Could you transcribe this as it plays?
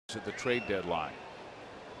at the trade deadline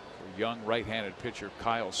for young right-handed pitcher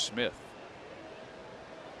Kyle Smith.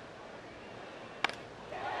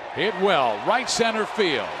 Hit well, right center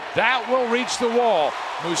field. That will reach the wall.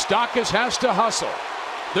 Moustakas has to hustle.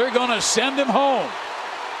 They're going to send him home.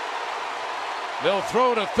 They'll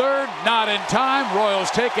throw to third, not in time.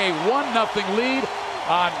 Royals take a 1-0 lead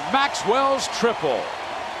on Maxwell's triple.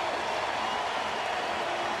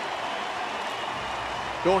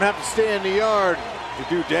 Don't have to stay in the yard to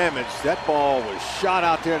do damage. That ball was shot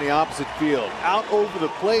out there in the opposite field. Out over the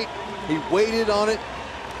plate. He waited on it.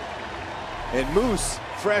 And Moose,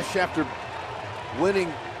 fresh after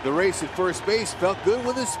winning the race at first base, felt good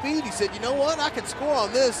with his speed. He said, you know what? I can score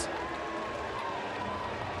on this.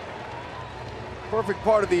 Perfect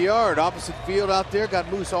part of the yard. Opposite field out there.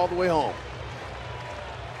 Got Moose all the way home.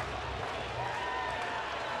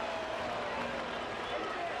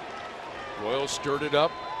 Royals stirred it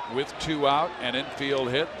up with 2 out, an infield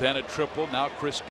hit, then a triple. Now Chris